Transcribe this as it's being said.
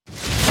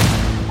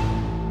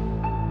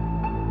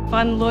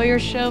fun lawyer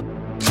show. We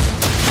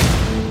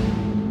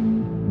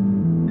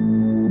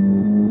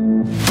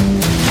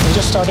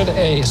just started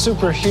a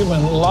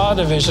superhuman law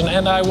division,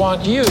 and I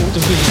want you to be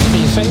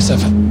the face of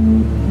it.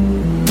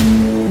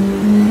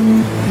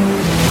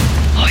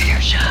 Lawyer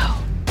show.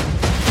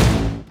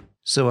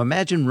 So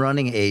imagine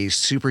running a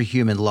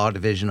superhuman law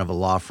division of a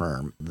law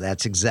firm.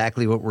 That's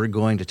exactly what we're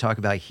going to talk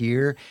about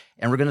here.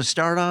 And we're going to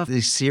start off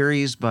this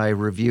series by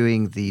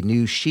reviewing the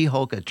new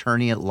She-Hulk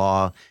Attorney at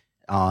Law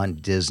on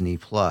Disney+.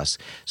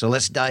 So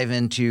let's dive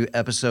into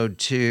episode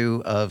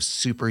 2 of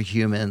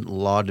Superhuman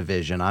Law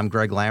Division. I'm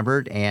Greg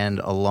Lambert, and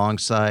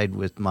alongside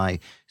with my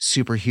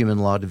Superhuman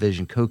Law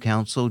Division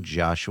co-counsel,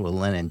 Joshua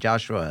Lennon.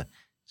 Joshua,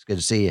 it's good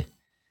to see you.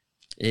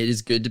 It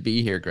is good to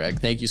be here,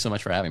 Greg. Thank you so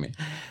much for having me.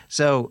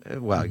 So,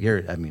 well,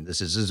 this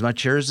is as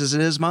much yours as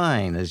it is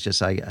mine. It's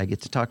just I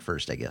get to talk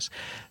first, I guess.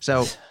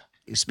 So,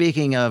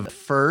 speaking of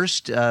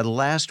first,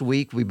 last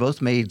week we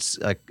both made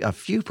a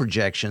few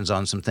projections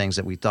on some things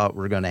that we thought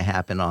were going to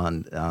happen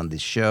on the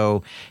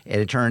show.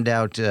 And it turned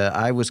out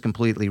I was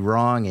completely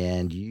wrong,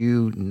 and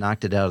you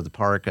knocked it out of the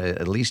park,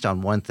 at least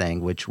on one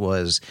thing, which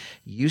was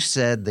you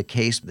said the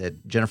case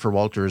that Jennifer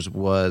Walters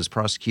was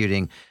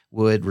prosecuting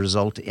would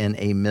result in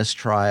a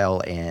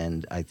mistrial,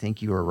 and I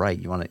think you were right.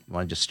 You want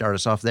to just start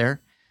us off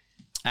there?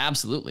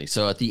 Absolutely.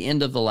 So at the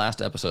end of the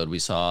last episode, we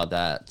saw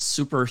that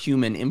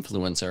superhuman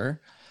influencer,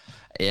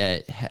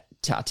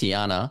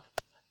 Titania.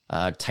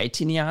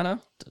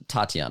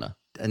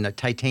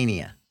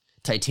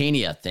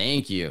 Titania,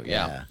 thank you.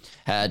 Yeah.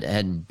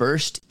 Had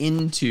burst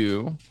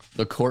into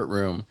the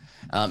courtroom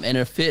in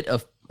a fit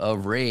of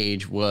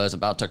rage, was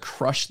about to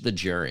crush the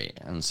jury.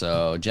 And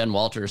so Jen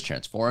Walters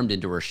transformed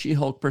into her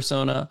She-Hulk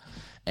persona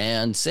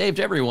and saved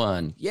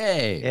everyone.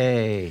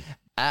 Yay.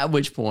 At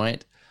which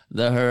point,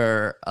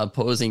 her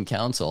opposing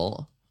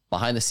counsel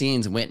behind the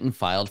scenes went and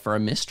filed for a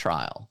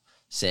mistrial,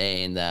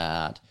 saying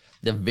that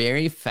the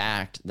very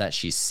fact that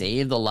she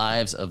saved the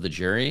lives of the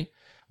jury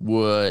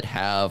would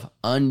have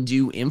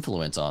undue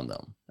influence on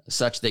them,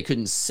 such they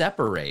couldn't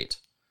separate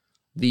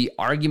the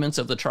arguments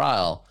of the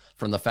trial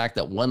from the fact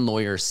that one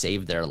lawyer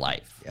saved their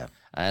life. Yeah.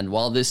 And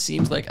while this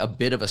seems like a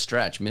bit of a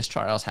stretch,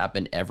 mistrials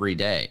happen every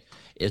day.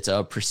 It's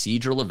a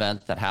procedural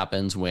event that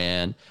happens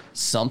when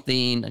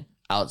something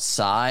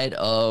outside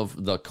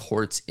of the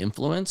court's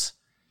influence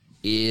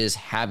is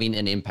having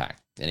an impact.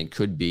 And it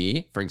could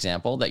be, for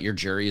example, that your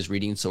jury is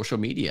reading social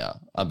media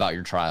about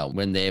your trial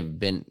when they've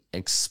been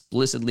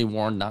explicitly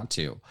warned not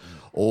to,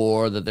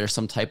 or that there's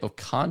some type of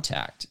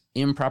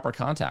improper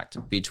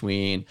contact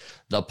between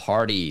the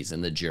parties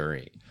and the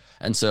jury.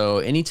 And so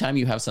anytime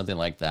you have something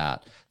like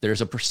that,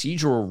 there's a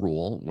procedural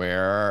rule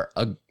where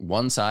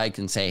one side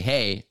can say,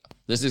 hey,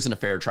 this isn't a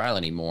fair trial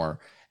anymore.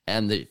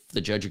 And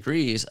the judge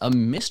agrees, a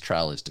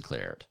mistrial is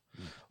declared.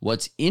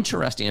 What's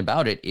interesting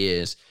about it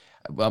is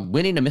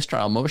winning a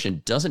mistrial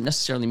motion doesn't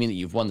necessarily mean that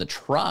you've won the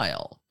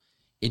trial.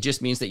 It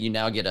just means that you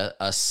now get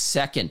a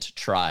second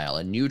trial,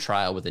 a new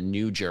trial with a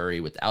new jury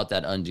without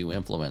that undue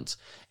influence.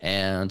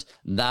 And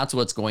that's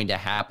what's going to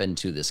happen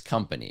to this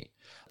company.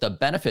 The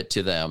benefit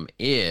to them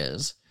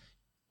is,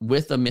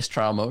 with the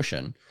mistrial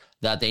motion,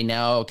 that they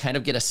now kind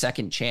of get a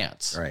second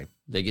chance. Right.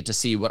 They get to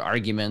see what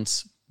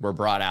arguments were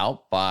brought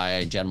out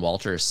by Jen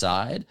Walters'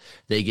 side.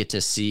 They get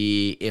to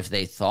see if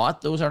they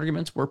thought those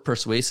arguments were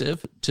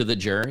persuasive to the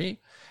jury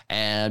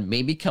and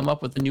maybe come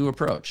up with a new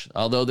approach.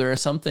 Although there are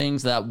some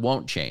things that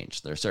won't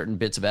change. There are certain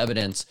bits of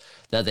evidence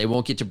that they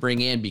won't get to bring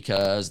in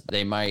because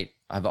they might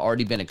have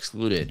already been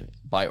excluded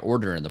by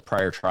order in the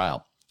prior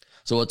trial.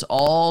 So it's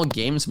all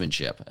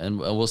gamesmanship, and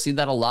we'll see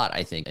that a lot,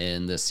 I think,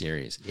 in this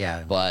series.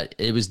 Yeah. But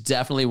it was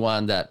definitely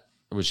one that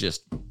was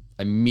just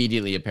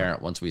immediately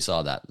apparent once we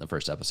saw that in the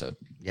first episode.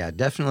 Yeah,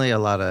 definitely a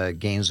lot of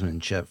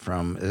gamesmanship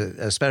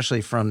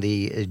especially from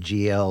the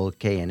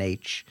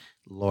GLK&H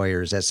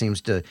lawyers. That seems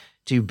to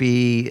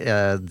be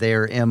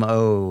their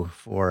MO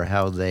for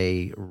how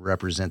they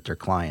represent their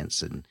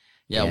clients. And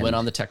win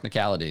on the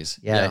technicalities.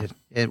 Yeah.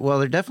 Well,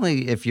 they're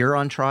definitely, if you're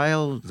on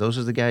trial, those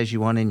are the guys you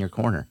want in your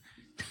corner.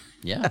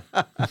 Yeah.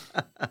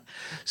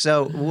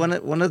 So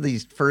one of the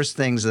first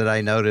things that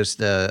I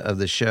noticed of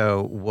the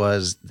show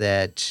was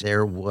that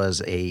there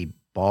was a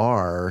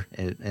bar,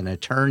 an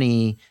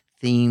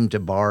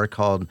attorney-themed bar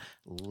called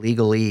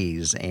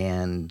Legalese.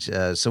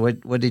 And so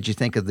what did you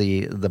think of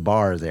the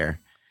bar there?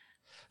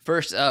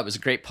 First, it was a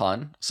great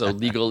pun. So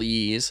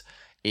legalese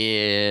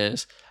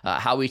is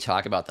how we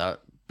talk about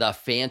the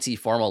fancy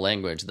formal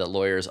language that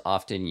lawyers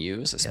often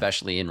use,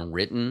 especially in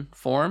written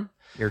form.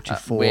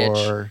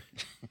 Heretofore.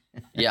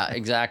 Yeah,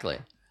 exactly.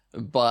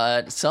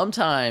 But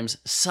sometimes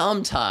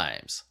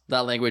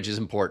that language is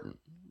important.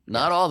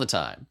 Not all the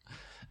time.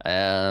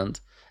 And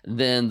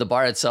then the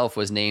bar itself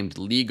was named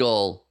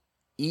Legal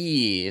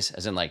Ease,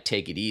 as in like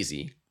take it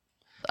easy.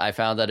 I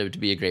found that it would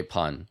be a great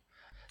pun.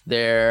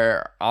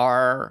 There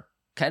are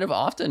kind of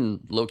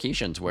often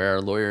locations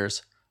where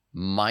lawyers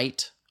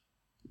might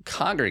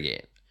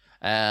congregate.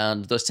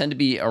 And those tend to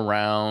be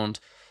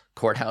around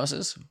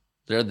courthouses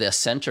They're the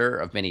center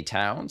of many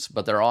towns,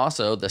 but they're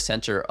also the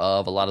center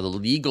of a lot of the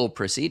legal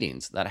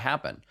proceedings that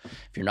happen.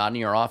 If you're not in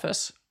your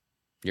office,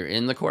 you're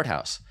in the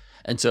courthouse.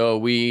 And so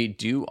we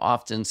do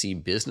often see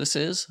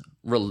businesses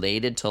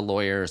related to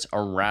lawyers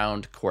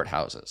around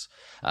courthouses.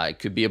 It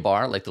could be a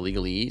bar like the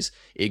Legalese.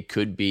 It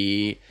could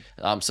be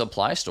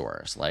supply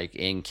stores. Like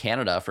in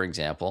Canada, for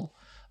example,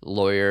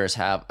 lawyers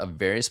have a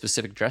very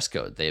specific dress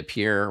code. They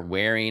appear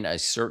wearing a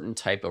certain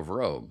type of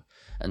robe.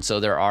 And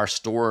so there are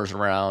stores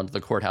around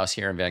the courthouse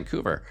here in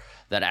Vancouver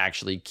that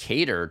actually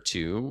cater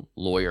to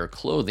lawyer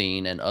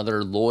clothing and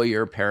other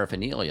lawyer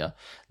paraphernalia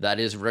that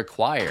is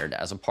required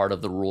as a part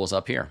of the rules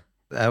up here.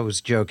 I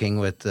was joking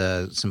with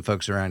some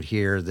folks around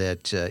here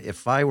that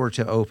if I were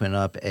to open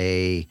up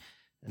a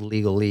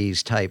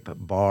legalese type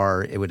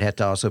bar, it would have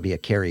to also be a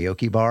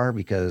karaoke bar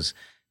because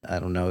I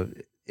don't know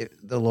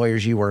the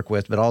lawyers you work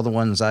with, but all the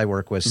ones I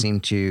work with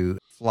seem to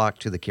flock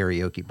to the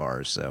karaoke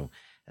bars. So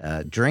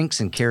drinks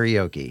and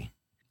karaoke.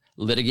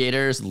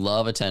 Litigators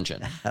love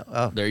attention.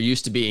 They're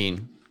used to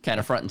being kind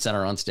of front and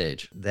center on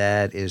stage.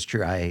 That is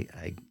true.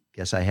 I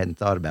guess I hadn't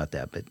thought about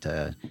that, but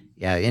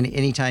yeah,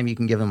 anytime you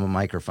can give them a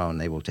microphone,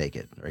 they will take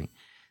it, right?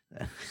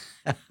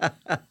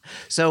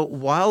 So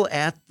while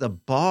at the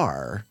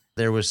bar,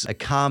 there was a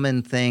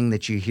common thing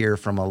that you hear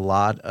from a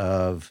lot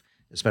of,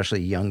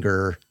 especially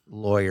younger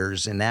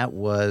lawyers, and that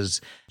was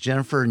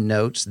Jennifer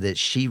notes that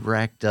she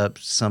racked up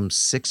some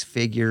 6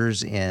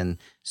 figures in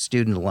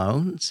student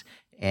loans.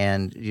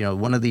 And, you know,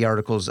 one of the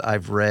articles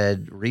I've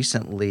read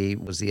recently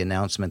was the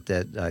announcement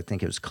that I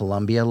think it was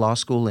Columbia Law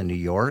School in New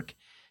York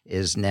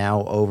is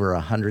now over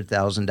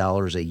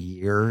 $100,000 a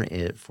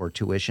year for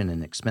tuition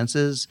and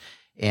expenses.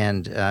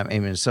 And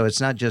so it's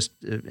not just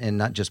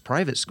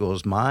private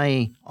schools.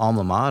 My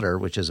alma mater,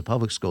 which is a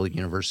public school,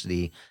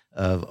 University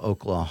of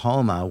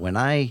Oklahoma, when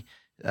I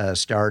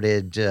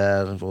started,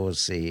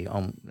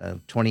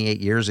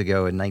 28 years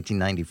ago in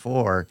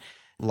 1994,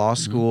 law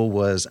school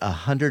was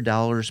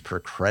 $100 per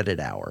credit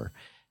hour.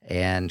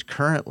 And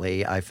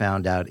currently, I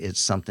found out it's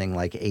something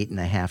like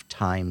 8.5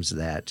 times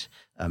that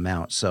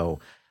amount. So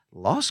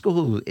law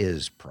school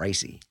is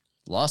pricey.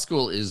 Law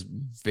school is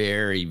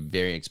very,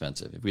 very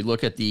expensive. If we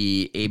look at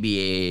the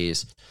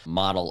ABA's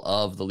model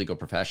of the legal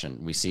profession,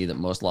 we see that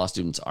most law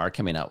students are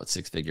coming out with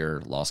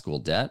 6-figure law school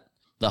debt.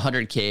 The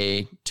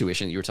 $100K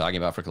tuition that you were talking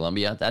about for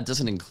Columbia, that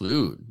doesn't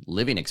include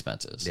living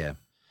expenses. Yeah.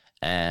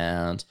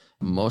 And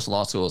most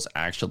law schools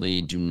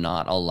actually do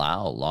not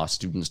allow law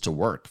students to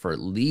work for at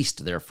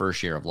least their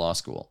first year of law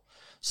school.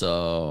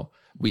 So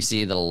we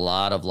see that a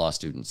lot of law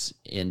students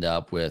end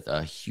up with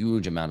a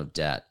huge amount of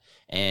debt.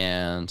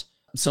 And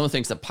some of the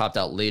things that popped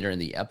out later in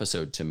the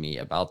episode to me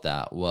about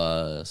that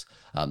was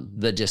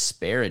the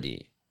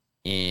disparity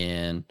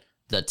in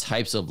the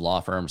types of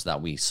law firms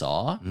that we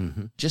saw,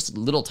 just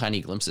little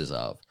tiny glimpses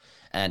of,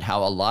 and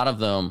how a lot of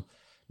them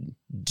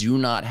do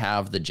not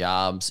have the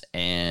jobs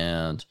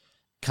and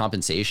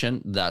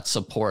compensation that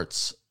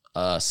supports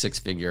a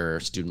 6-figure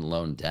student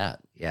loan debt.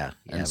 Yeah.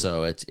 And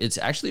so it's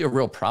actually a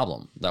real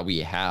problem that we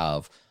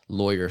have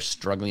lawyers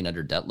struggling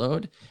under debt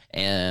load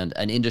and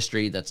an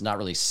industry that's not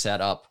really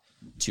set up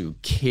to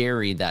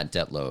carry that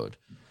debt load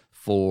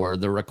for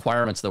the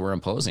requirements that we're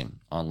imposing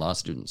on law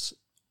students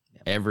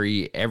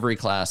every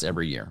class,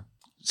 every year.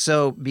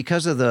 So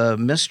because of the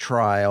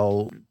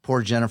mistrial,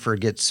 poor Jennifer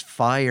gets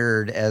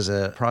fired as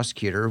a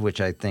prosecutor,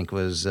 which I think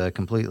was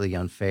completely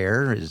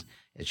unfair. As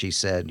she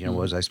said, you know,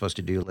 what was I supposed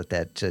to do? Let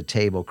that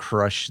table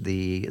crush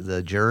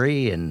the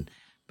jury?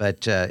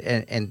 But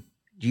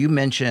you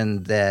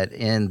mentioned that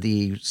in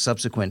the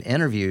subsequent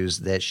interviews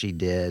that she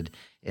did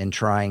in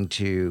trying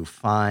to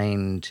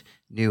find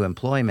new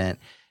employment,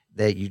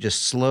 that you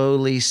just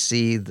slowly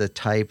see the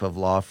type of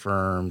law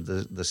firm,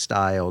 the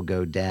style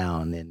go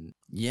down. And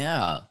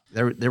yeah,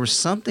 there was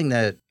something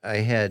that I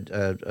had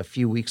a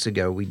few weeks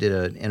ago. We did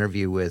an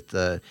interview with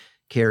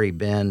Carrie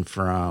Ben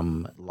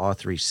from Law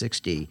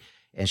 360,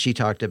 and she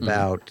talked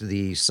about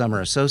the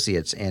summer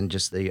associates and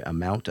just the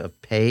amount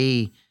of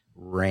pay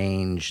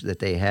range that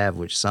they have,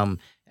 which some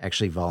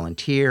actually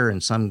volunteer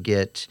and some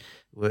get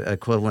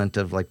equivalent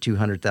of like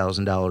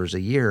 $200,000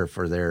 a year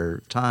for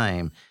their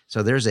time.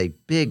 So there's a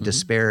big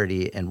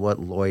disparity in what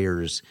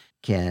lawyers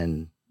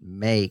can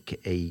make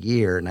a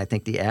year. And I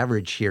think the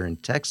average here in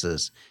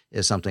Texas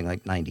is something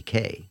like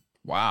 $90K.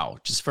 Wow.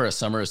 Just for a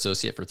summer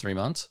associate for 3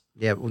 months?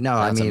 Yeah. No,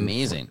 that's I mean,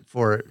 amazing.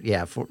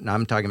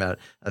 I'm talking about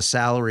a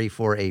salary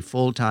for a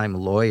full-time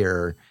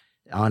lawyer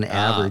on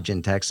average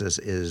in Texas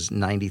is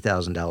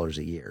 $90,000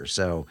 a year.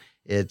 So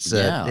it's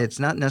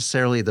not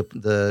necessarily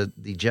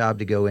the job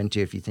to go into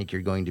if you think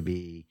you're going to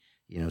be,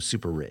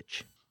 super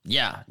rich.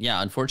 Yeah.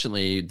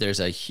 Unfortunately, there's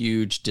a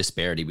huge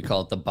disparity. We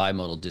call it the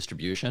bimodal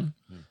distribution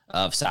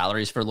of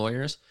salaries for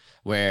lawyers,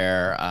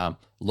 where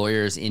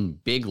lawyers in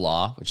big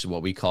law, which is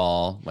what we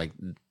call like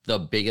the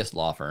biggest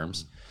law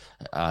firms,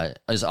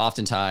 is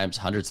oftentimes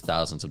hundreds of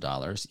thousands of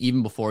dollars,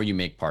 even before you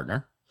make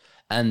partner.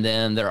 And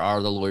then there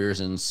are the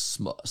lawyers in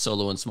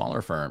solo and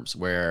smaller firms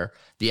where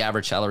the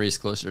average salary is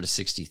closer to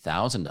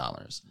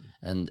 $60,000.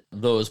 And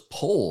those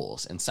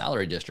polls and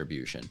salary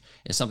distribution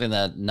is something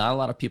that not a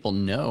lot of people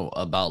know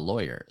about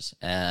lawyers.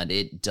 And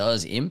it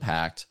does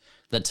impact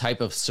the type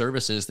of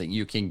services that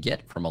you can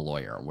get from a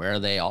lawyer, where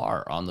they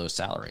are on those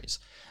salaries.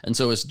 And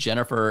so as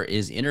Jennifer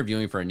is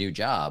interviewing for a new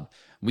job,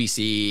 we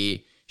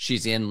see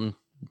she's in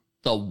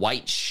the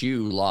white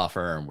shoe law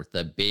firm with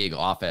the big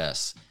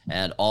office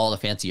and all the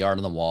fancy art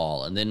on the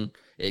wall. And then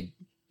it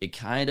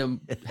kind of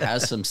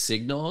has some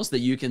signals that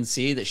you can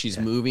see that she's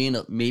moving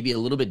maybe a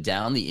little bit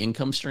down the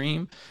income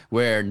stream,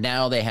 where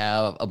now they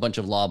have a bunch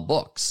of law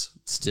books.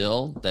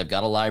 Still, they've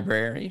got a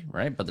library,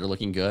 right? But they're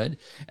looking good.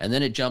 And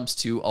then it jumps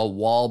to a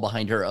wall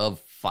behind her of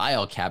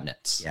file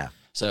cabinets. Yeah.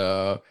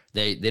 So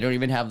they don't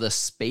even have the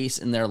space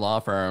in their law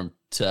firm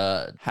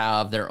to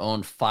have their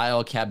own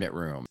file cabinet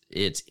room.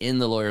 It's in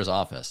the lawyer's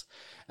office.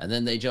 And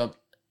then they jump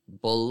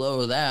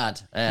below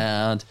that,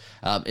 and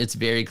it's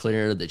very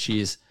clear that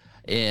she's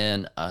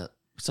in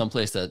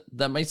someplace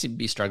that might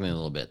be struggling a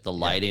little bit. The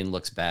lighting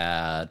looks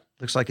bad.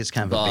 Looks like it's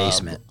kind of a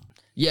basement.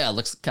 Yeah, it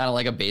looks kind of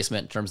like a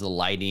basement in terms of the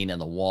lighting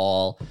and the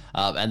wall.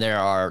 And there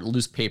are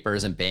loose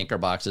papers and banker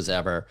boxes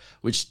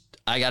which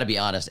I got to be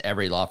honest,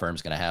 every law firm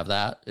is going to have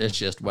that. It's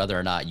just whether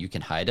or not you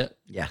can hide it.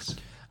 Yes.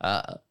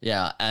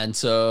 Yeah. And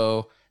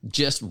so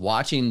just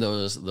watching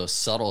those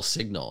subtle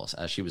signals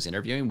as she was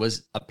interviewing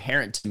was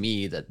apparent to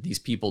me that these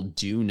people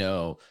do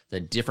know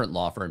that different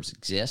law firms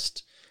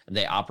exist, and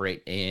they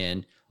operate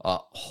in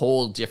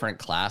whole different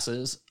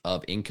classes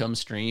of income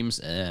streams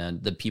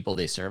and the people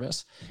they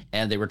service.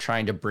 And they were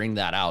trying to bring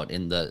that out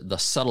in the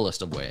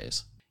subtlest of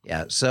ways.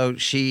 Yeah, so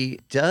she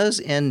does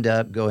end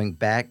up going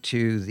back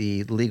to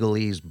the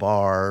legalese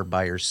bar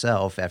by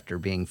herself after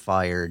being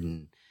fired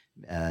and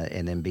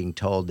then being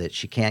told that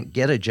she can't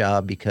get a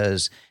job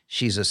because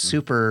she's a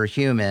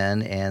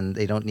superhuman and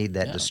they don't need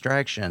that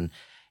distraction.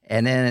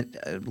 And then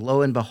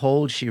lo and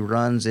behold, she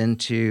runs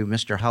into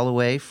Mr.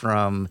 Holloway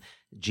from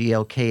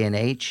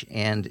GLK&H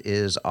and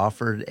is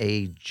offered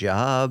a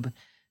job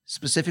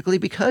specifically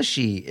because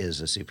she is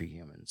a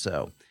superhuman.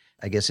 So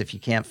I guess if you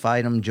can't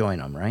fight them, join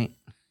them, right?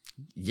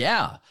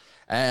 Yeah.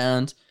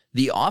 And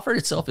the offer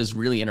itself is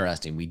really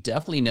interesting. We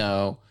definitely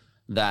know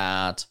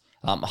that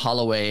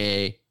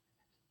Holloway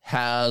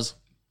has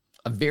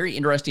a very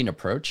interesting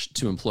approach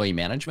to employee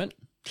management.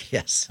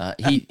 Yes.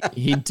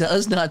 He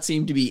does not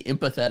seem to be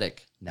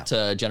empathetic No.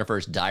 to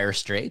Jennifer's dire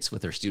straits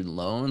with her student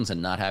loans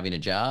and not having a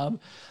job,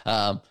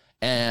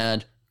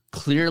 and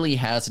clearly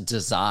has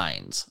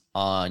designs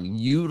on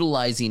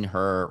utilizing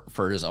her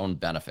for his own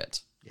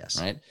benefit. Yes.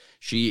 Right.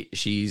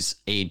 She's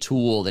a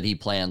tool that he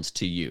plans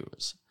to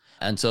use.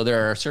 And so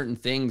there are certain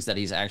things that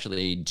he's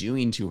actually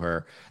doing to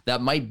her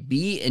that might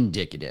be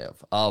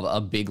indicative of a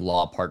big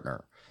law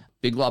partner.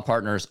 Big law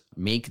partners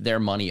make their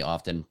money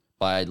often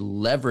by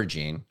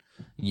leveraging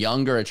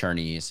younger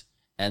attorneys,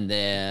 and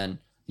then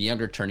the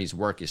younger attorney's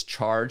work is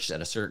charged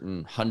at a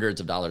certain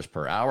hundreds of dollars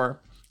per hour.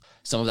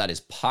 Some of that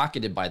is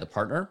pocketed by the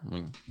partner.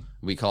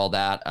 We call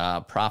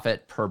that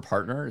profit per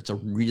partner. It's a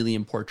really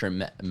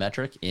important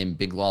metric in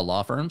big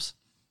law firms.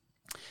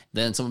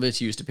 Then some of it's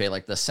used to pay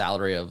like the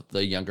salary of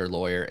the younger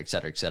lawyer, et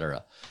cetera, et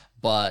cetera.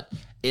 But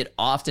it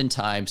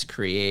oftentimes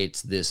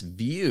creates this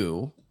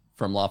view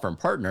from law firm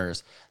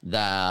partners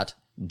that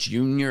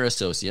junior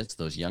associates,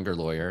 those younger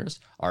lawyers,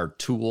 are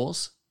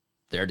tools.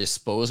 They're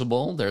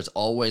disposable. There's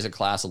always a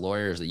class of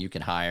lawyers that you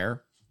can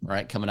hire,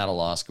 right, coming out of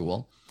law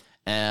school.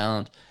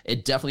 And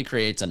it definitely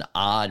creates an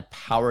odd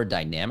power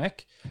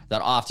dynamic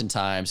that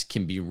oftentimes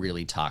can be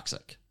really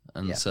toxic.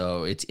 And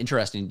so it's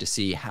interesting to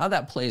see how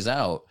that plays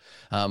out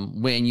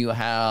when you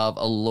have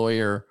a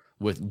lawyer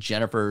with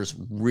Jennifer's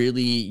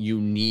really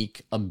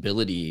unique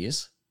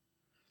abilities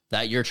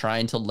that you're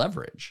trying to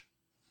leverage,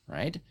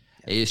 right?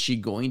 Yeah. Is she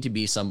going to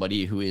be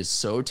somebody who is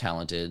so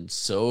talented,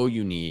 so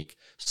unique,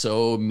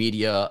 so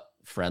media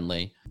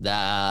friendly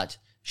that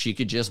she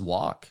could just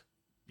walk?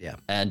 Yeah.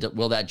 And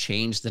will that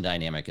change the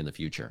dynamic in the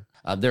future?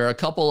 There are a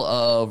couple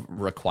of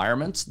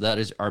requirements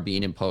that are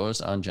being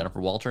imposed on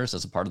Jennifer Walters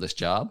as a part of this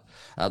job.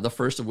 The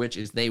first of which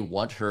is they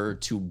want her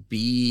to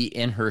be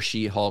in her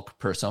She-Hulk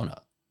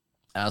persona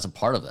as a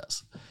part of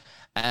this.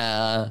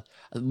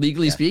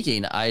 Legally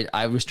speaking,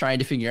 I was trying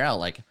to figure out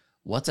like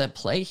what's at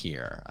play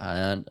here.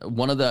 And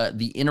one of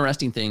the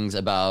interesting things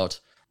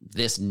about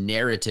this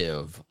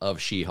narrative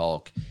of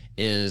She-Hulk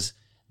is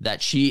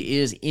that she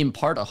is in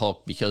part a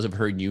Hulk because of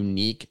her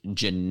unique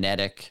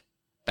genetic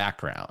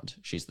background.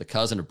 She's the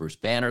cousin of Bruce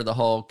Banner, the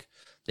Hulk.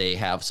 They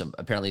have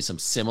apparently some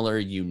similar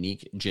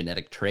unique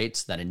genetic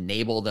traits that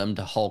enable them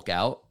to Hulk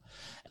out.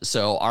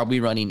 So are we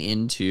running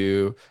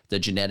into the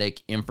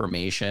genetic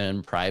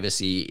information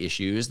privacy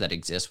issues that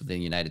exist within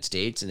the United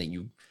States, and that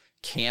you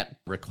can't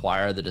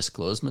require the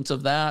disclosements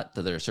of that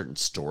there are certain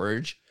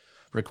storage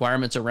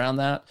requirements around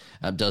that?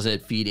 Does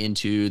it feed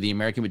into the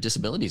American with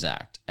Disabilities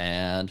Act?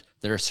 And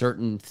there are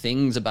certain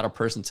things about a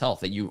person's health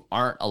that you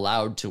aren't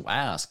allowed to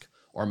ask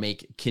or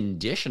make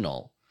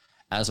conditional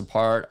as a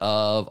part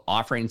of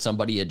offering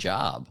somebody a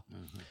job.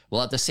 Mm-hmm.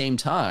 Well, at the same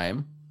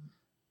time,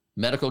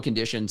 medical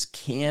conditions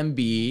can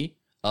be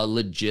a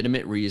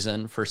legitimate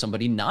reason for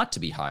somebody not to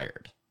be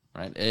hired,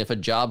 right? If a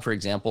job, for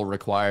example,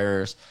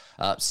 requires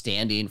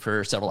standing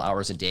for several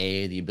hours a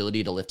day, the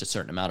ability to lift a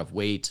certain amount of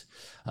weight,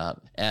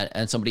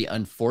 and somebody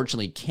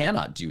unfortunately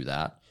cannot do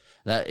that,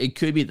 that it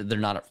could be that they're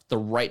not the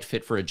right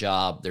fit for a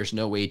job. There's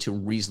no way to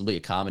reasonably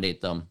accommodate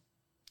them.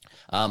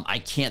 I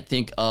can't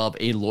think of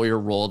a lawyer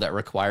role that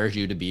requires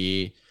you to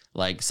be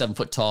like 7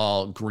 foot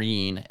tall,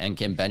 green, and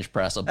can bench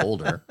press a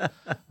boulder.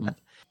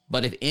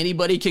 But if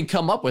anybody can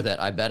come up with it,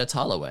 I bet it's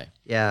Holloway.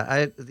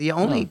 Yeah, the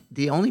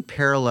only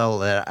parallel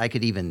that I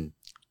could even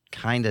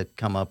kind of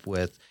come up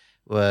with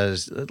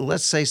was,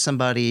 let's say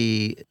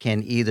somebody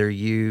can either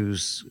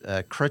use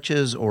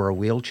crutches or a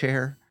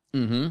wheelchair,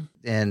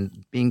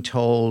 and being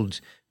told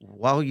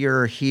while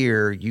you're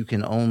here you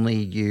can only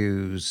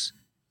use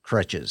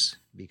crutches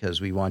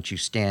because we want you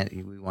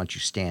standing, we want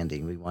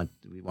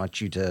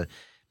you to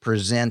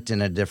present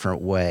in a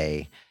different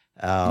way.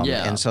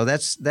 And so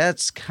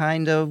that's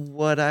kind of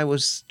what I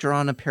was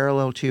drawing a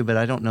parallel to, but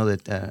I don't know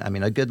that.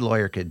 A good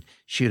lawyer could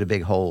shoot a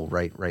big hole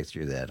right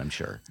through that, I'm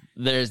sure.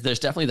 There's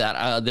definitely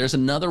that. There's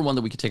another one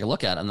that we could take a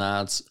look at, and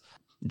that's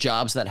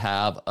jobs that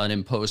have an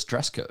imposed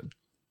dress code.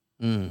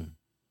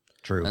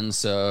 True. And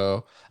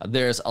so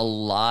there's a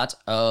lot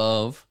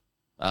of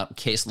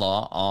case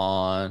law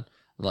on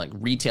like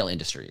retail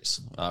industries,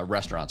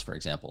 restaurants, for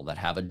example, that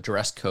have a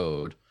dress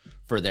code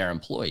for their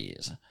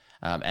employees.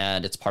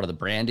 And it's part of the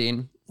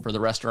branding for the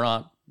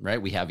restaurant,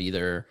 right? We have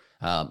either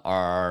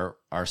our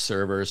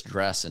servers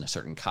dress in a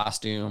certain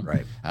costume.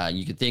 Right.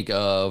 You could think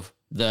of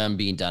them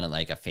being done at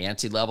like a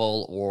fancy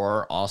level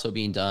or also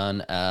being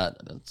done at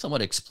a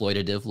somewhat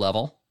exploitative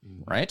level,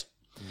 right?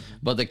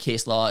 But the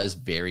case law is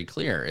very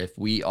clear. If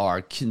we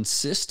are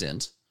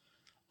consistent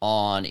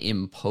on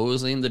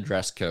imposing the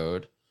dress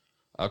code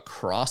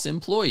across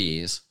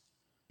employees,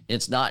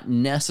 it's not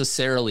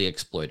necessarily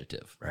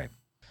exploitative. Right.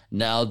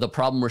 Now, the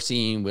problem we're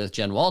seeing with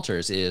Jen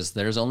Walters is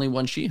there's only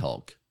one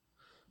She-Hulk.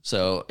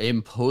 So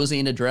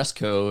imposing a dress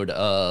code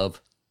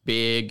of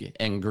big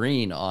and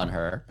green on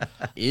her,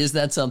 is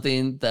that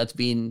something that's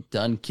being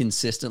done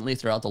consistently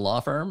throughout the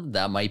law firm?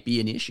 That might be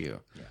an issue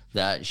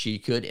that she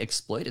could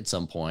exploit at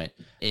some point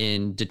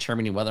in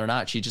determining whether or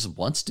not she just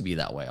wants to be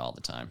that way all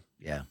the time.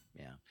 Yeah.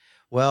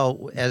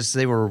 Well, as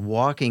they were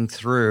walking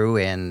through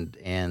and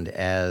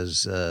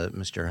as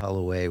Mr.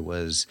 Holloway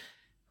was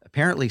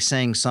apparently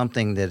saying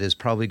something that is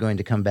probably going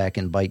to come back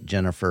and bite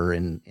Jennifer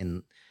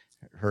in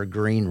her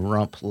green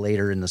rump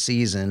later in the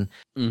season.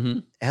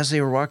 As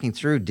they were walking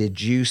through, did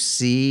you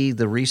see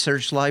the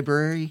research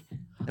library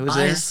that was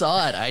there? I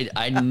saw it.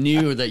 I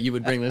knew that you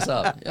would bring this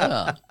up.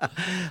 Yeah.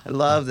 I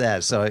love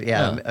that. So,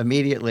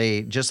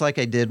 immediately, just like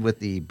I did with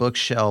the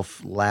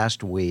bookshelf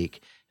last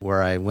week,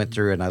 where I went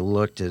through and I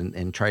looked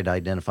and tried to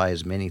identify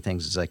as many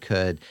things as I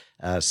could.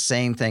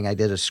 Same thing. I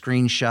did a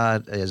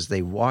screenshot as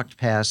they walked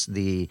past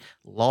the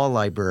law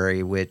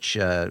library, which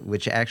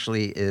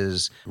actually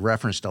is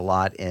referenced a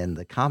lot in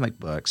the comic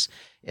books,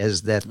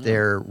 is that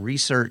their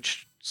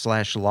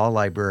research/law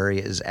library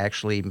is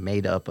actually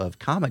made up of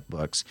comic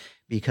books,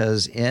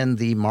 because in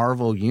the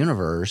Marvel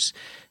universe,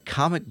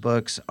 comic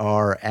books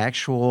are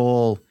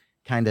actual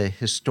kind of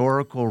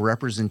historical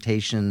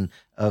representation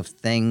of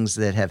things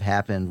that have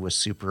happened with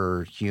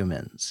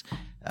superhumans.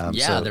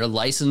 They're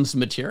licensed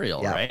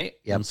material, right?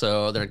 Yep. And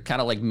so they're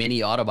kind of like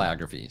mini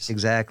autobiographies.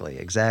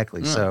 Exactly.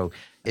 So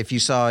if you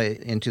saw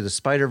Into the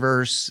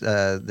Spider-Verse,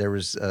 there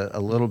was a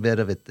little bit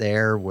of it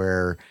there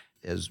where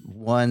as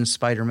one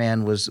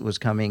Spider-Man was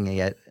coming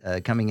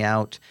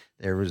out,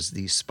 there was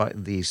the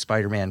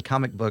Spider-Man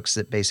comic books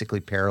that basically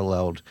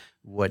paralleled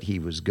what he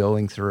was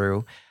going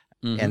through.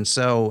 And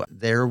so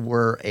there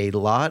were a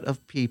lot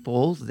of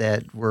people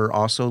that were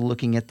also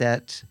looking at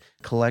that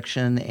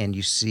collection, and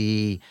you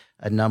see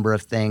a number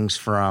of things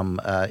from,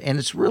 and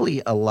it's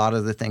really a lot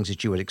of the things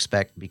that you would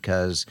expect,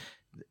 because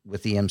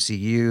with the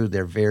MCU,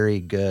 they're very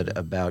good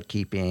about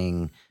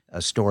keeping a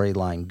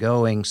storyline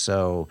going.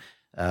 So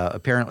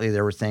apparently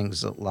there were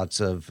things, lots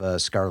of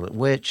Scarlet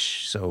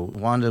Witch. So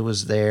Wanda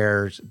was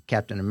there,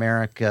 Captain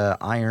America,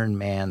 Iron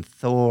Man,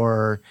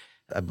 Thor.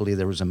 I believe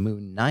there was a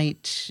Moon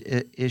Knight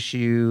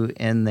issue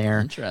in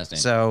there. Interesting.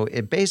 So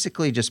it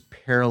basically just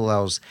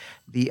parallels.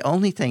 The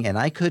only thing, and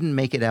I couldn't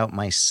make it out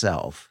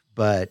myself,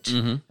 but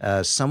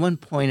someone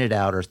pointed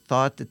out or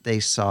thought that they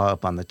saw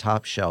up on the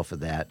top shelf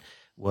of that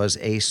was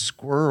a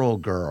Squirrel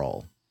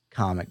Girl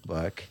comic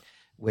book,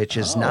 which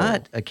is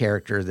not a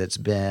character that's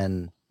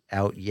been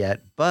out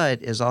yet,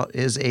 but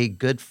is a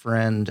good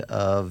friend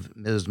of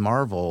Ms.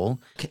 Marvel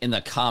in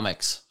the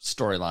comics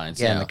storylines.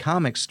 In the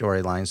comics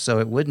storylines. So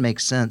it would make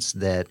sense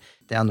that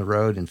down the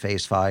road in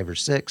Phase 5 or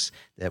 6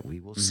 that we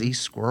will see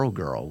Squirrel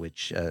Girl,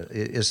 which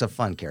is a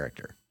fun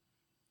character.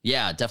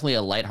 Yeah, definitely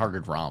a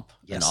lighthearted romp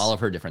in all of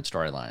her different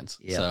storylines.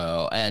 Yeah.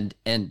 So and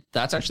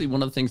that's actually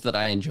one of the things that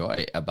I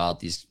enjoy about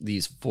these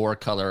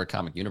 4-color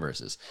comic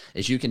universes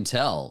is you can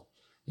tell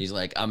these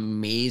like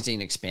amazing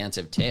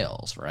expansive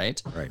tales,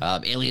 right? Right.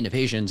 Alien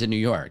invasions in New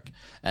York.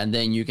 And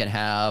then you can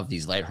have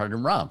these lighthearted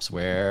romps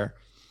where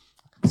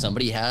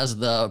Somebody has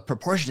the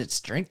proportionate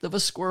strength of a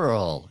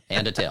squirrel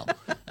and a tail.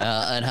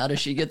 And how does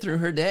she get through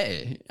her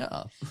day?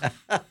 Yeah.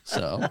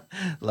 So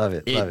love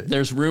it.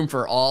 There's room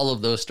for all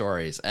of those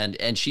stories.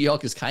 And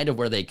She-Hulk is kind of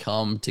where they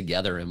come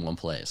together in one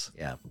place.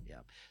 Yeah.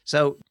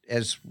 So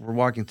as we're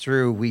walking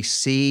through, we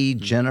see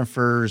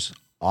Jennifer's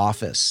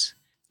office.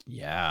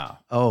 Yeah.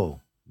 Oh,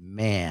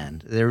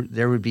 man.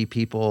 There would be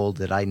people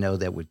that I know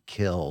that would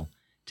kill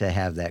to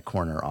have that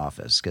corner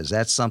office, because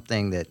that's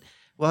something that,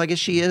 well, I guess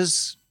she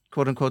is,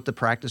 quote unquote, the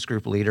practice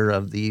group leader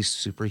of the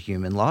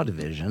superhuman law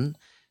division.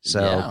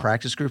 So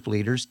practice group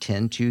leaders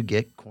tend to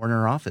get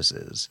corner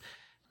offices.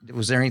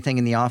 Was there anything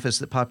in the office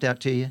that popped out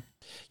to you?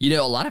 You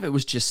know, a lot of it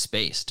was just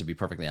space, to be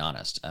perfectly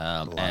honest.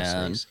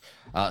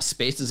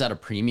 Space is at a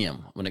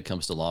premium when it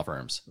comes to law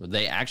firms.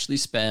 They actually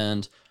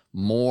spend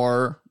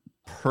more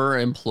per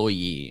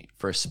employee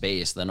for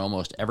space than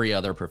almost every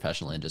other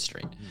professional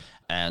industry.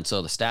 And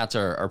so the stats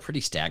are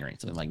pretty staggering.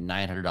 Something like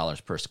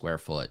 $900 per square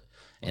foot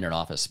in an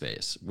office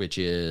space, which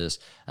is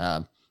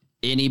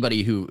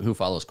anybody who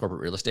follows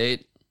corporate real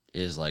estate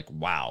is like,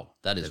 wow,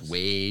 that's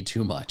way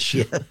too much.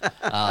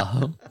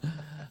 Yeah.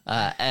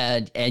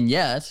 And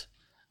yet,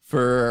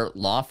 for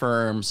law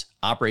firms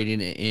operating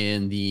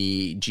in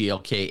the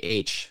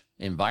GLKH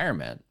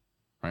environment,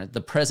 right, the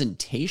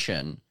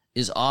presentation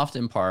is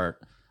often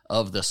part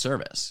of the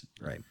service.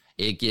 Right.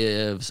 It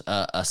gives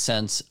a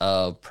sense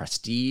of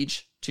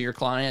prestige to your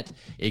client.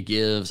 It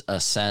gives a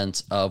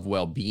sense of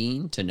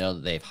well-being to know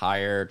that they've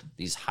hired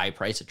these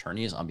high-priced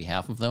attorneys on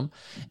behalf of them.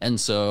 And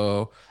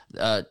so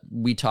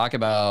we talk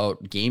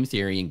about game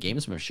theory and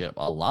gamesmanship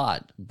a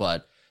lot,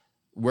 but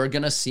we're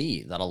going to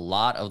see that a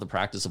lot of the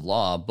practice of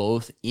law,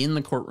 both in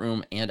the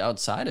courtroom and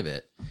outside of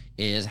it,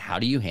 is how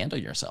do you handle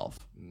yourself?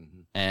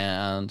 Mm-hmm.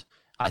 And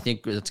I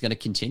think it's going to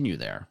continue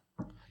there.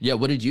 Yeah.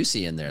 What did you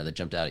see in there that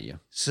jumped out at you?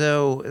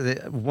 So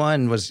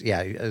one was,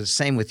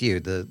 same with you.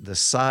 The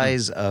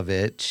size of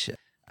it.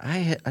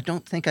 I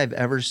don't think I've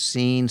ever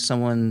seen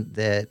someone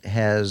that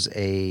has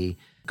a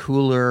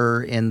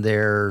cooler in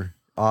their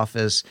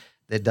office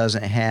that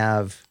doesn't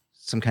have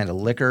some kind of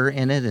liquor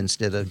in it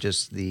instead of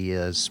just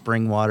the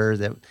spring water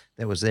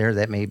that was there.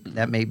 That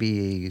may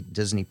be a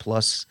Disney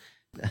Plus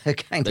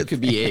kind of thing.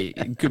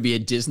 It could be a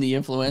Disney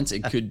influence.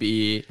 It could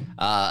be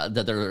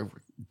that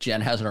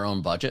Jen has her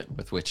own budget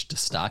with which to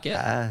stock it,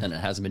 and it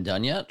hasn't been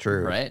done yet.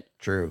 True. Right?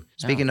 True.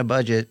 Speaking of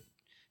budget,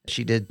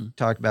 she did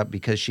talk about,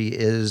 because she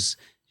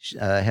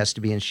has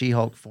to be in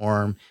She-Hulk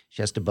form,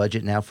 she has to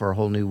budget now for a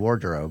whole new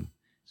wardrobe.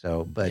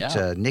 So,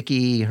 but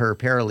Nikki, her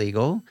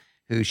paralegal,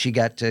 who she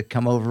got to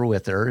come over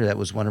with her, that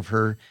was one of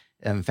her,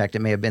 in fact, it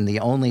may have been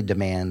the only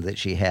demand that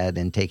she had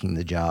in taking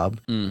the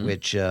job,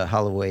 which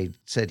Holloway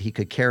said he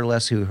could care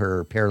less who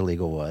her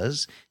paralegal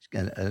was.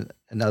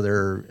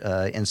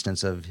 Another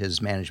instance of his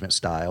management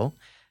style.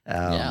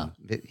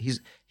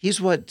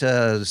 He's what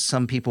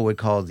some people would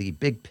call the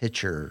big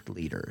picture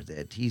leader,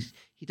 that he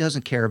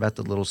doesn't care about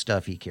the little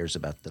stuff. He cares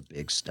about the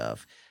big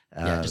stuff.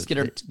 Just get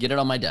it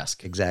on my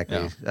desk.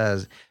 Exactly. Yeah.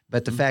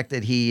 But the fact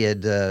that he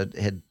had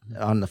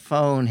on the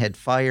phone had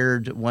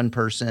fired one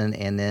person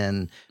and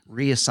then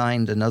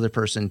reassigned another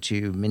person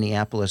to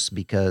Minneapolis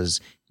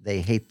because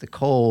they hate the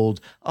cold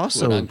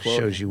also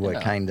shows you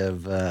what kind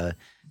of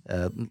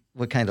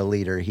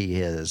leader he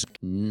is.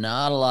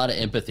 Not a lot of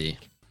empathy.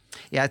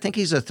 Yeah, I think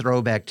he's a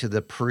throwback to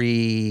the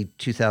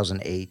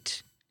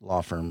pre-2008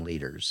 law firm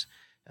leaders.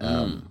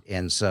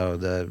 And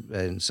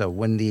so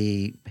when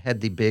they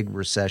had the big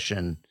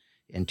recession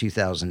in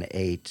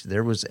 2008,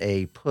 there was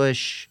a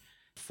push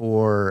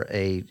for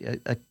a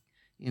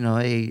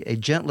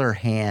gentler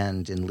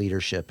hand in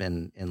leadership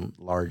in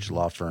large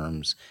law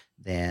firms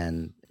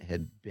than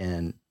had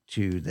been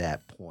to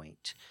that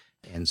point.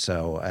 And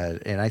so,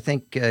 and I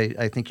think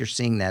you're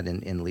seeing that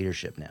in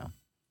leadership now.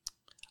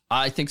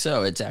 I think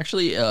so. It's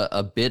actually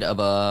a bit of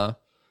a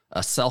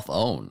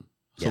self-own.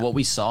 So what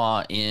we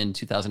saw in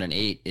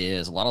 2008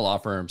 is a lot of law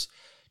firms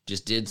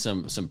just did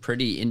some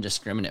pretty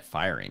indiscriminate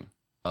firing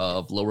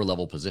of lower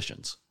level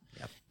positions.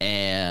 Yep.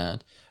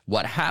 And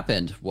what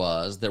happened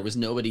was there was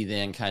nobody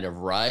then kind of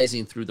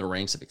rising through the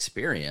ranks of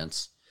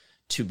experience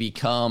to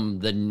become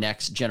the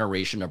next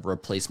generation of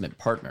replacement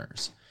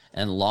partners.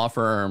 And law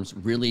firms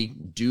really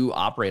do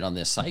operate on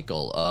this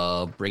cycle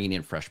of bringing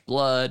in fresh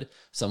blood.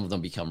 Some of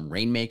them become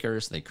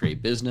rainmakers. They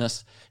create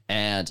business.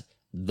 And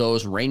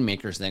those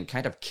rainmakers then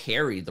kind of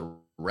carry the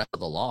rest of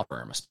the law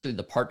firm, especially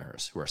the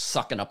partners who are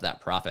sucking up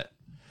that profit.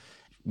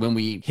 When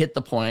we hit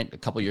the point a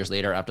couple years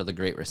later after the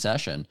Great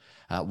Recession,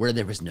 where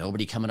there was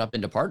nobody coming up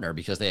into partner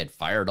because they had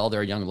fired all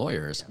their young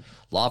lawyers,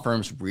 law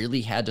firms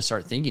really had to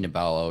start thinking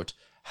about,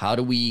 how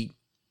do we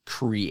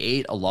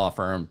create a law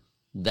firm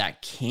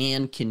that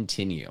can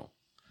continue?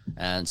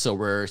 And so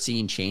we're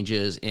seeing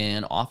changes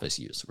in office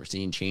use. We're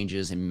seeing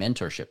changes in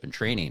mentorship and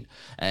training,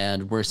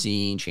 and we're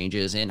seeing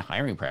changes in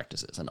hiring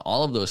practices. And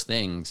all of those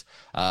things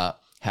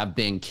have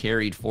been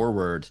carried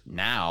forward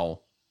now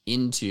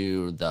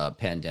into the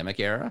pandemic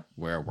era,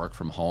 where work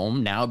from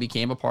home now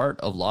became a part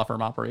of law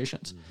firm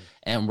operations. Mm-hmm.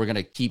 And we're going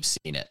to keep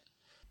seeing it.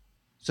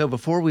 So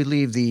before we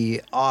leave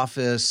the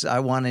office, I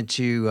wanted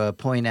to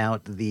point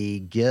out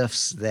the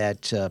gifts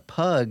that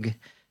Pug,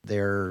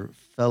 their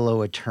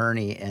fellow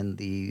attorney in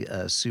the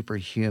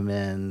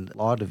Superhuman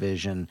Law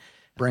Division,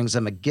 brings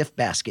them a gift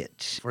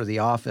basket for the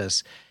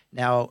office.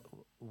 Now,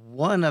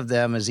 one of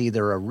them is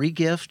either a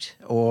regift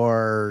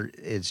or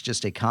it's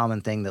just a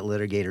common thing that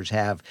litigators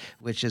have,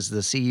 which is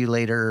the See You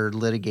Later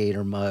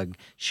litigator mug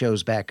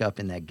shows back up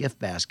in that gift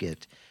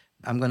basket.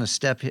 I'm going to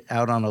step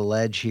out on a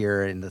ledge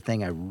here, and the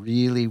thing I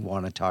really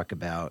want to talk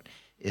about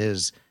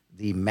is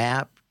the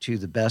map to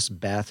the best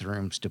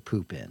bathrooms to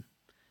poop in.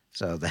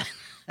 So that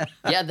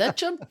yeah, that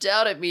jumped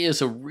out at me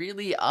as a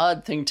really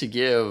odd thing to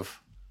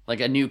give like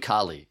a new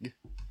colleague.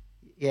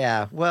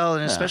 Yeah, well,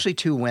 and especially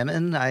two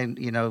women.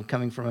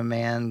 Coming from a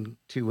man,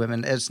 two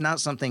women, it's not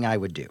something I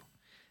would do.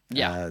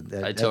 Yeah,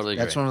 I totally agree.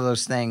 That's one of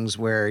those things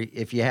where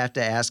if you have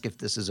to ask if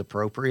this is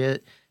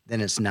appropriate,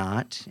 then it's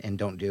not, and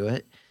don't do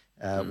it.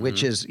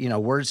 Which is,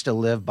 words to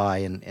live by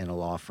in a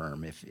law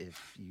firm. If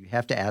you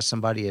have to ask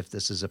somebody if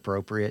this is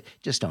appropriate,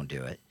 just don't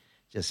do it.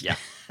 Yeah.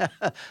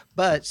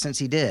 But since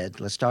he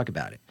did, let's talk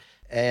about it.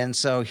 And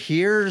so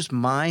here's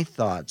my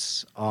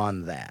thoughts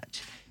on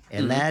that.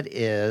 And that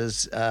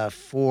is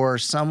for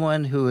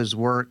someone who has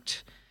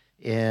worked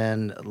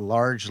in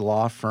large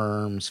law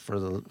firms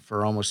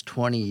for almost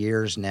 20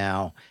 years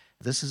now,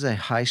 this is a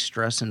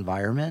high-stress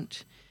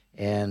environment.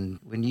 And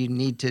when you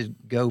need to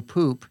go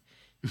poop,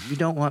 you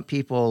don't want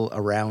people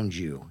around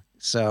you.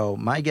 So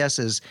my guess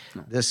is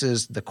this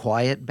is the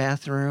quiet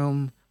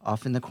bathroom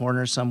off in the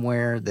corner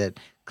somewhere that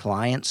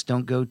clients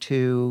don't go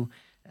to.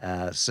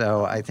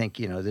 So I think,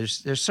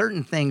 there's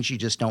certain things you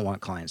just don't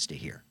want clients to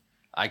hear.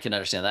 I can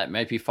understand that. It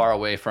might be far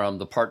away from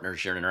the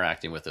partners you're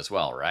interacting with as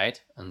well, right?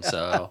 And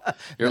so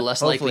you're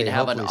less likely to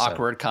have an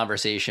awkward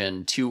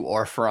conversation to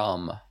or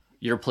from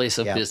your place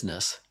of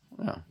business.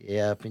 Oh.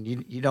 Yep, and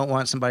you don't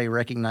want somebody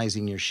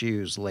recognizing your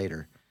shoes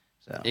later.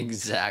 So.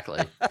 Exactly.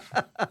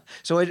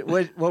 So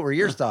what were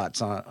your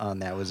thoughts on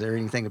that? Was there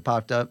anything that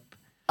popped up?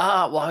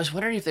 Well, I was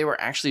wondering if they were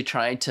actually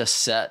trying to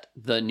set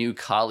the new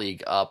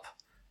colleague up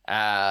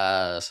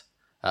as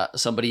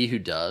somebody who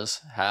does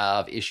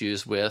have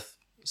issues with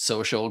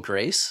social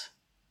grace.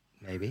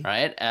 Maybe.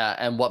 Right?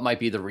 And what might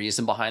be the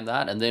reason behind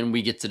that. And then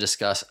we get to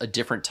discuss a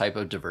different type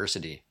of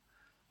diversity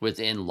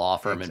within law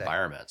firm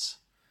environments.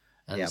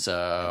 And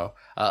so,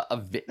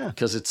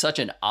 because it's such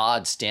an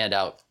odd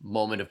standout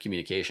moment of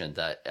communication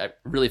that I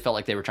really felt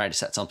like they were trying to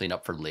set something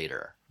up for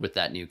later with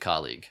that new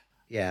colleague.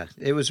 Yeah,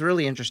 it was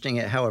really interesting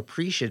at how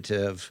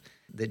appreciative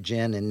that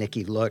Jen and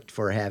Nikki looked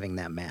for having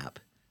that map.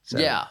 So.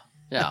 Yeah.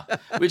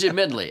 Which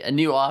admittedly, a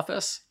new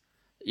office,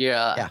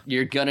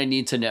 you're going to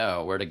need to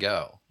know where to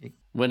go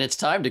when it's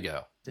time to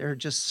go. There are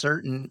just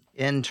certain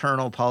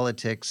internal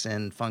politics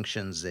and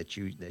functions that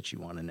you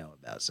want to know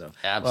about. So,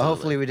 absolutely. Well,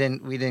 hopefully we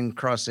didn't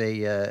cross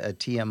a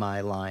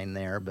TMI line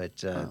there,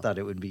 but I thought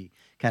it would be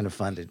kind of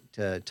fun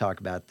to talk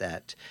about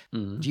that.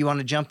 Mm-hmm. Do you want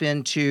to jump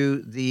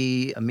into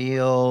the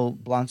Emil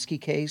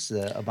Blonsky case,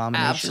 the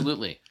abomination?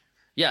 Absolutely.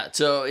 Yeah.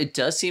 So it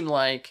does seem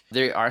like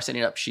they are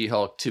setting up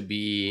She-Hulk to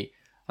be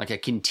like a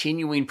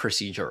continuing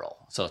procedural.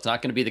 So it's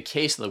not going to be the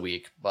case of the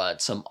week,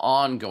 but some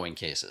ongoing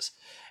cases.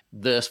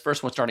 This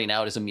first one starting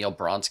out is Emil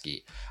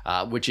Blonsky,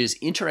 which is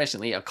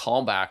interestingly a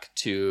callback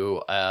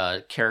to a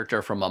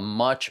character from a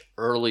much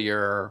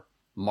earlier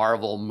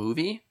Marvel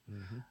movie,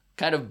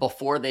 kind of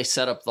before they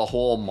set up the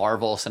whole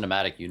Marvel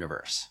Cinematic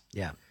Universe.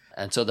 Yeah.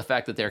 And so the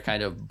fact that they're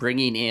kind of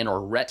bringing in or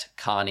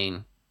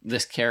retconning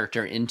this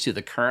character into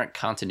the current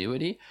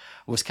continuity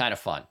was kind of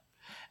fun.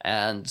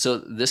 And so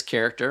this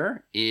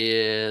character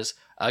is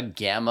a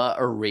gamma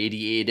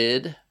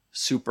irradiated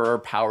super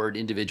powered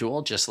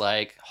individual, just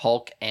like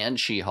Hulk and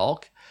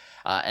She-Hulk.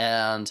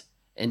 And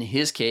in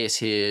his case,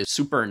 his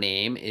super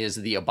name is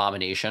the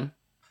Abomination.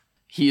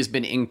 He has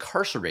been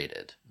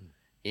incarcerated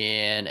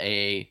in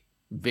a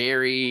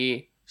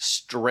very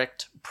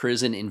strict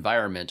prison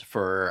environment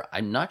for,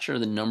 I'm not sure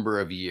the number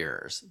of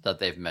years that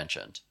they've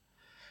mentioned.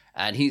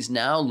 And he's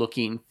now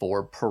looking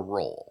for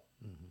parole.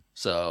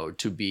 So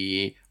to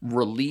be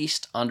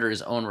released under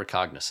his own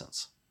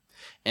recognizance.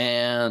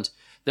 And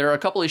there are a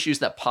couple issues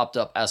that popped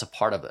up as a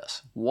part of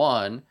this.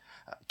 One,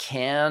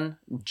 can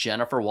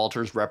Jennifer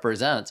Walters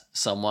represent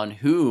someone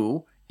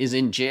who is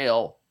in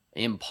jail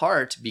in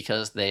part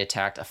because they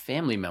attacked a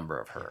family member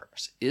of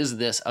hers? Is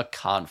this a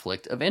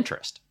conflict of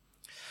interest?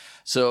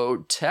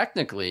 So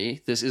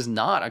technically, this is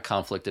not a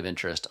conflict of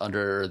interest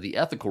under the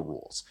ethical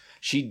rules.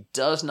 She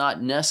does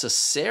not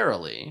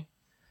necessarily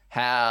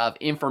have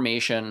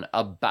information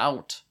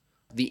about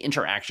the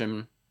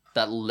interaction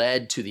that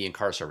led to the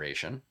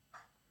incarceration.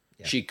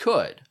 Yeah. She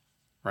could,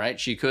 right?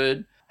 She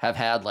could have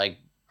had like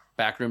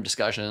backroom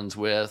discussions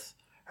with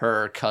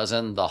her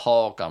cousin, the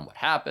Hulk, on what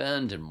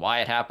happened and why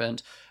it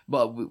happened,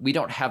 but we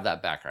don't have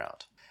that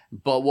background.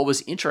 But what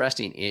was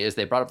interesting is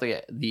they brought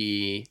up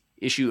the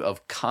issue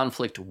of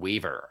conflict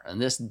waiver, and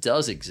this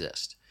does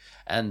exist.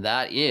 And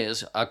that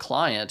is a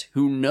client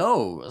who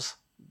knows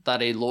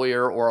that a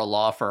lawyer or a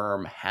law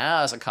firm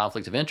has a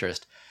conflict of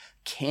interest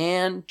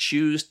can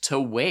choose to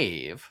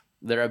waive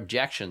their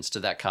objections to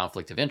that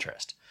conflict of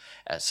interest.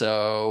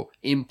 So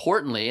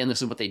importantly, and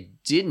this is what they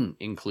didn't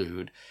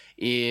include,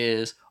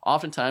 is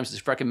oftentimes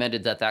it's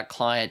recommended that that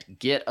client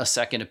get a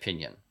second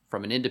opinion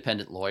from an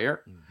independent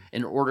lawyer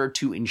in order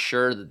to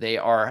ensure that they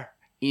are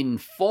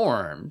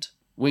informed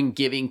when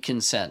giving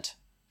consent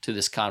to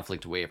this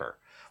conflict waiver.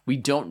 We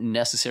don't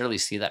necessarily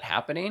see that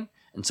happening,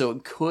 and so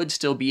it could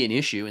still be an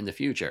issue in the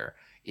future.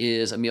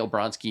 Is Emil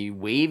Bronsky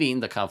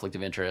waiving the conflict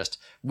of interest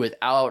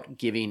without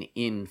giving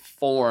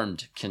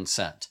informed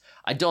consent?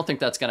 I don't think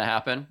that's going to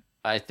happen.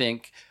 I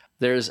think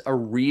there's a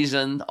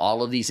reason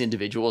all of these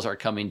individuals are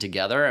coming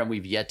together, and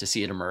we've yet to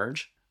see it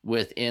emerge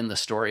within the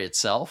story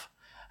itself.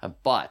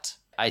 But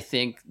I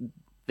think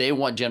they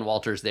want Jen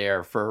Walters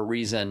there for a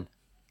reason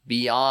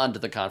beyond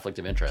the conflict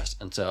of interest.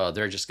 And so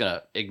they're just going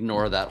to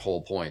ignore that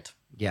whole point.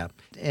 Yeah.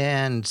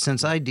 And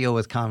since I deal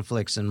with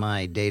conflicts in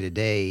my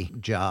day-to-day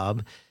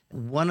job,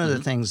 one of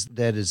the things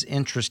that is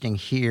interesting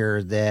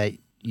here that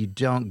you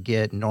don't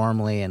get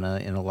normally in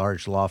a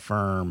large law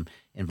firm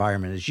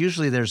environment is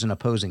usually there's an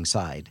opposing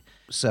side.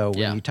 So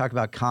when you talk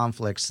about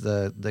conflicts,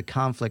 the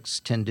conflicts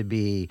tend to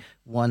be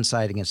one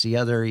side against the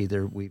other.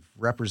 Either we've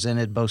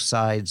represented both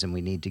sides and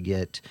we need to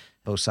get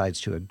both sides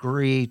to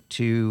agree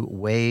to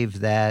waive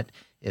that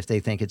if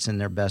they think it's in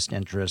their best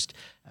interest.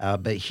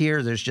 But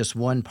here there's just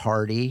one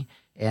party,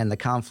 and the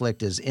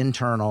conflict is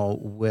internal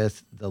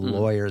with the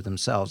lawyer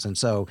themselves. And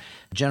so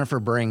Jennifer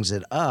brings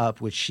it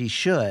up, which she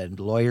should.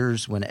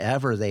 Lawyers,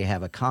 whenever they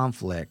have a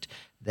conflict,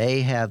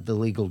 they have the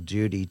legal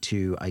duty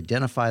to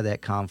identify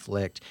that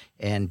conflict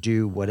and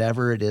do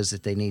whatever it is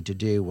that they need to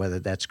do, whether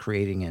that's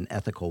creating an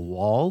ethical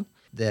wall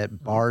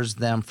that bars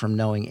them from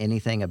knowing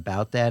anything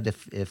about that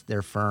if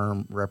their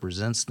firm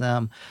represents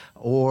them,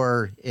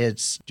 or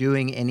it's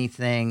doing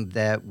anything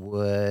that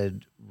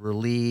would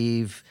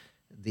relieve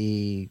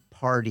the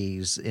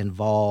parties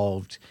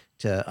involved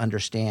to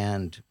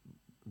understand,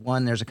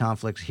 one, there's a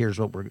conflict, here's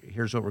what we're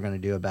going to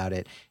do about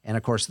it. And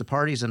of course the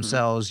parties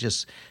themselves,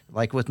 just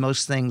like with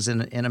most things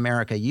in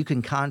America, you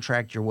can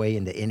contract your way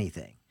into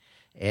anything.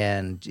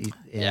 And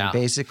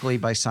basically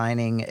by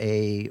signing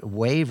a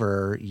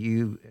waiver,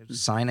 you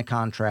sign a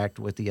contract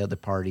with the other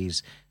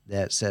parties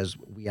that says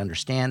we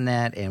understand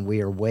that and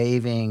we are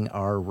waiving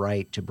our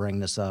right to bring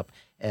this up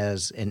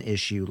as an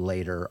issue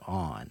later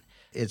on.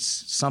 It's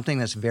something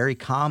that's very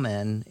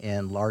common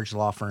in large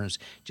law firms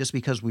just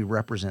because we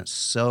represent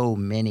so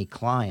many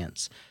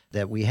clients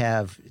that we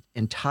have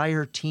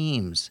entire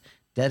teams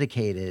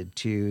dedicated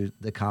to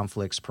the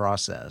conflicts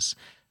process.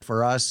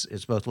 For us,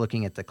 it's both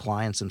looking at the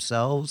clients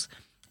themselves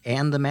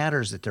and the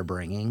matters that they're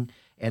bringing.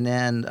 And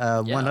then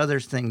one other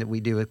thing that we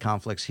do with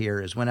conflicts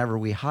here is whenever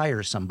we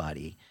hire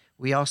somebody,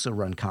 we also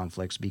run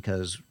conflicts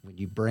because when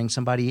you bring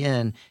somebody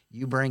in,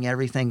 you bring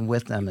everything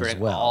with them as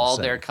well. All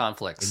their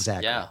conflicts.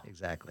 Exactly. Yeah.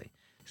 Exactly.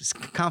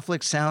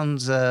 Conflict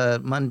sounds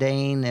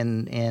mundane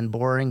and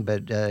boring,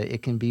 but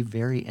it can be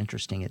very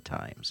interesting at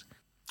times.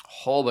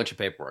 Whole bunch of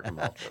paperwork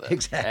involved with it.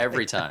 Exactly.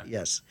 Every time.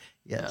 Yes.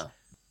 Yeah.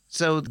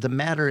 So the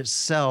matter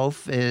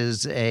itself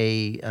is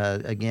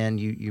again,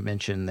 you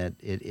mentioned that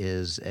it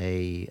is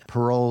a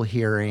parole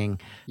hearing.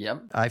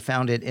 Yep. I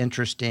found it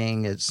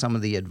interesting at some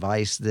of the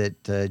advice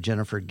that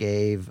Jennifer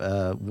gave.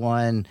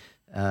 One,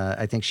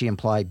 I think she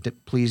implied,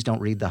 please don't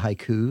read the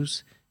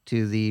haikus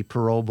to the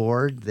parole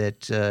board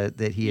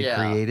that he had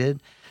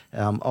created.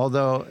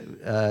 Although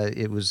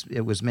it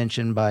was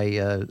mentioned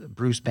by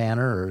Bruce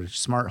Banner or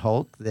Smart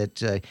Hulk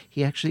that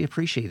he actually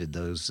appreciated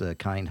those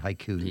kind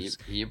haikus.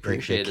 He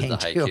appreciated the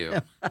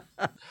haiku.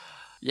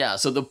 Yeah,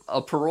 so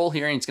a parole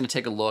hearing is going to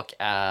take a look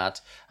at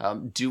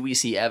do we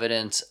see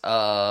evidence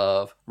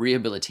of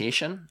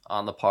rehabilitation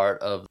on the part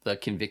of the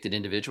convicted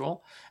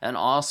individual? And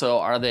also,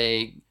 are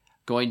they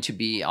going to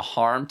be a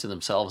harm to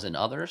themselves and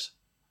others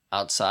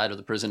outside of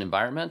the prison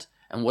environment?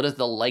 And what is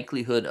the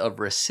likelihood of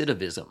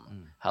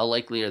recidivism? How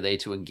likely are they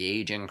to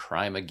engage in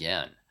crime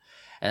again?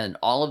 And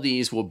all of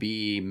these will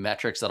be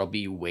metrics that'll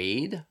be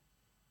weighed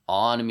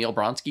on Emil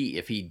Bronsky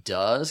if he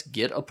does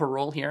get a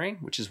parole hearing,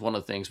 which is one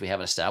of the things we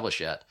haven't established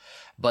yet.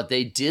 But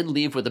they did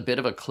leave with a bit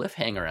of a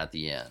cliffhanger at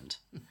the end,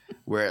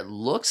 where it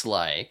looks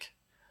like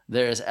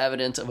there's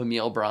evidence of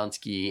Emil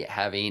Bronsky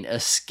having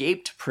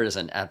escaped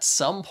prison at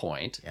some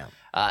point. Yeah.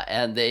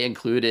 And they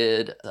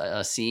included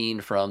a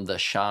scene from the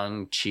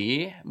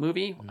Shang-Chi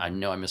movie. I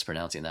know I'm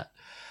mispronouncing that,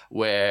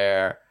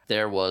 where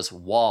there was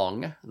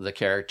Wong, the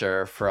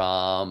character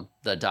from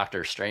the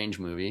Doctor Strange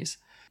movies,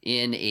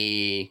 in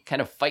a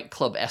kind of Fight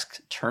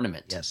Club-esque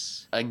tournament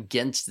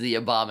against the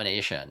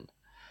Abomination.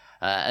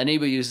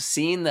 Anybody who's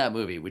seen that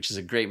movie, which is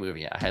a great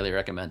movie, I highly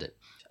recommend it,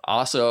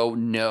 also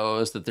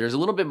knows that there's a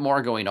little bit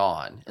more going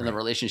on in the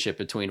relationship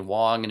between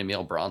Wong and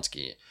Emil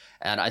Bronsky.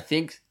 And I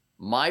think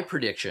my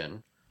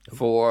prediction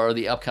for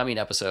the upcoming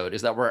episode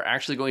is that we're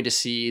actually going to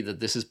see that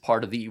this is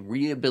part of the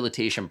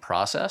rehabilitation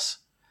process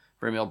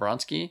for Emil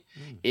Bronsky.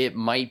 It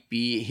might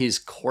be his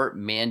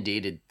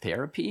court-mandated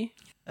therapy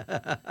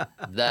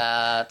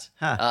that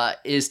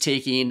is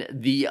taking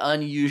the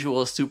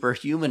unusual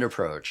superhuman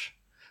approach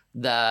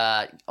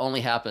that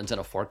only happens in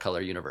a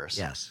 4-color universe.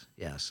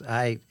 Yes.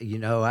 I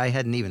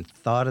hadn't even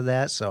thought of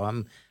that, so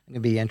I'm going to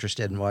be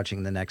interested in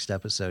watching the next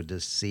episode to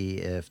see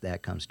if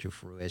that comes to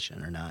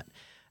fruition or not.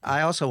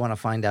 I also want to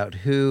find out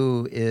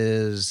who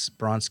is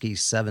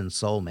Bronski's 7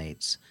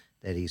 soulmates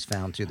that he's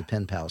found through the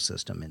pen pal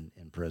system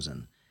in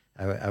prison.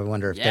 I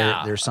wonder if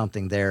there's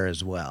something there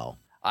as well.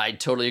 I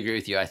totally agree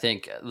with you. I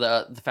think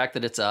the fact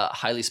that it's a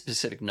highly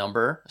specific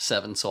number,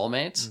 7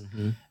 soulmates,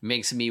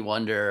 makes me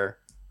wonder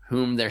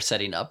whom they're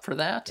setting up for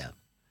that.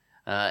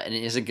 Yeah. And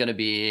is it going to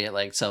be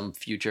like some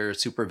future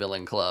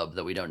supervillain club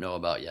that we don't know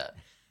about yet?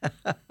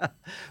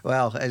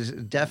 Well,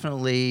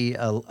 definitely,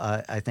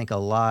 I think a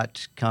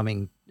lot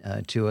coming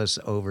to us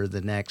over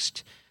the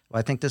next. Well,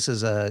 I think is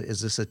this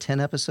a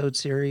 10-episode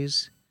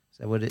series? Is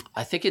that what it?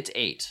 I think it's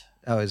 8.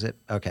 Oh, is it?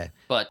 Okay.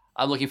 But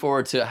I'm looking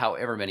forward to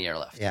however many are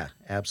left. Yeah,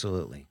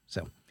 absolutely.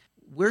 So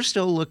we're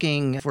still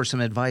looking for some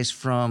advice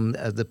from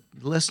the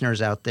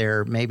listeners out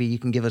there. Maybe you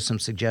can give us some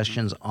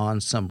suggestions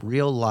on some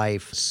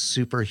real-life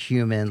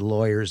superhuman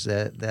lawyers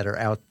that are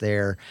out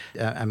there.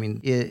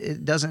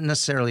 It doesn't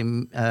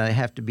necessarily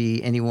have to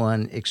be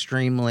anyone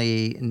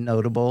extremely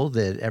notable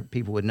that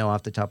people would know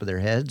off the top of their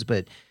heads,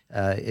 but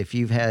if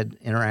you've had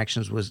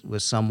interactions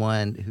with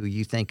someone who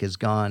you think has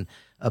gone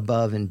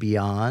above and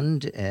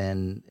beyond,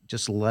 and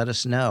just let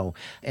us know.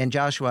 And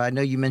Joshua, I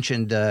know you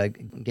mentioned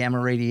gamma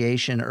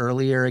radiation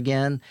earlier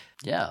again.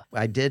 Yeah.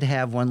 I did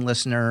have one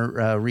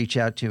listener reach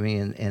out to me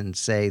and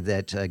say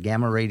that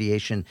gamma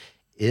radiation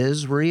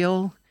is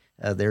real.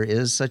 There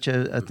is such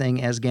a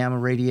thing as gamma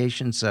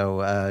radiation,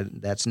 so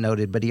that's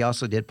noted. But he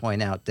also did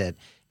point out that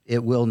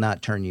it will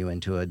not turn you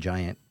into a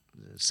giant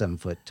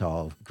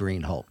 7-foot-tall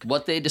green Hulk.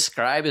 What they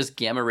describe as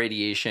gamma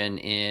radiation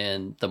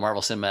in the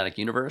Marvel Cinematic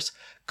Universe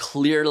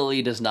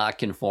clearly does not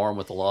conform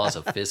with the laws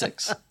of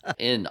physics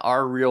in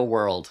our real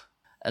world.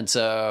 And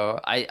so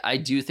I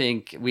do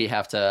think we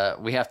have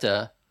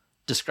to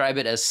describe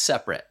it as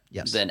separate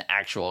than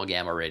actual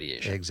gamma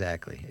radiation.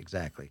 Exactly.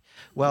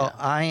 Well,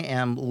 yeah. I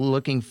am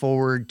looking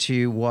forward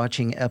to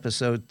watching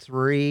episode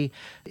 3.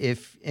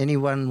 If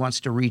anyone wants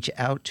to reach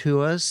out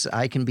to us,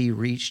 I can be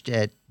reached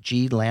at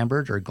G.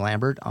 Lambert or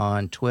Glambert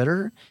on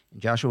Twitter.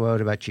 Joshua,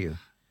 what about you?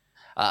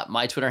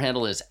 My Twitter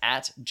handle is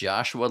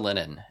 @Joshua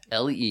Lennon,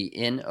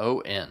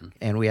 Lenon.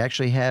 And we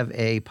actually have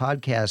a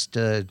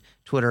podcast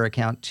Twitter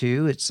account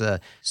too. It's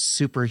a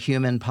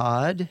Superhuman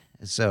Pod.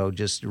 So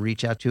just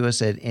reach out to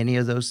us at any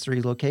of those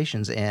 3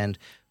 locations, and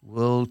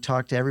we'll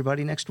talk to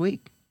everybody next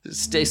week.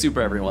 Stay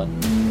super, everyone.